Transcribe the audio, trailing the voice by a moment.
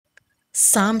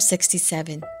Psalm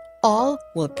 67. All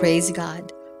will praise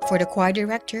God. For the choir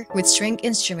director with string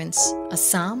instruments, a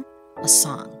psalm, a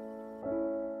song.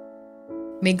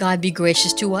 May God be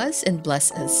gracious to us and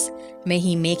bless us. May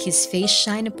He make His face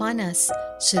shine upon us,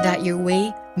 so that your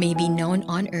way may be known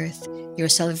on earth, your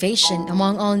salvation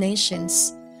among all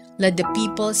nations. Let the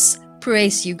peoples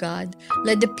praise you, God.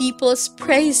 Let the peoples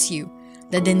praise you.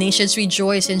 Let the nations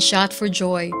rejoice and shout for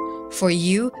joy. For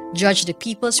you judge the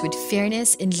peoples with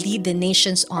fairness and lead the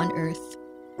nations on earth.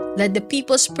 Let the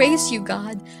peoples praise you,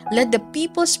 God. Let the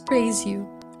peoples praise you.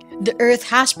 The earth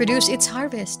has produced its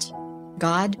harvest.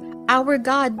 God, our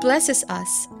God, blesses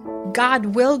us. God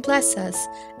will bless us,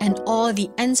 and all the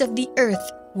ends of the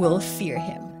earth will fear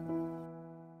Him.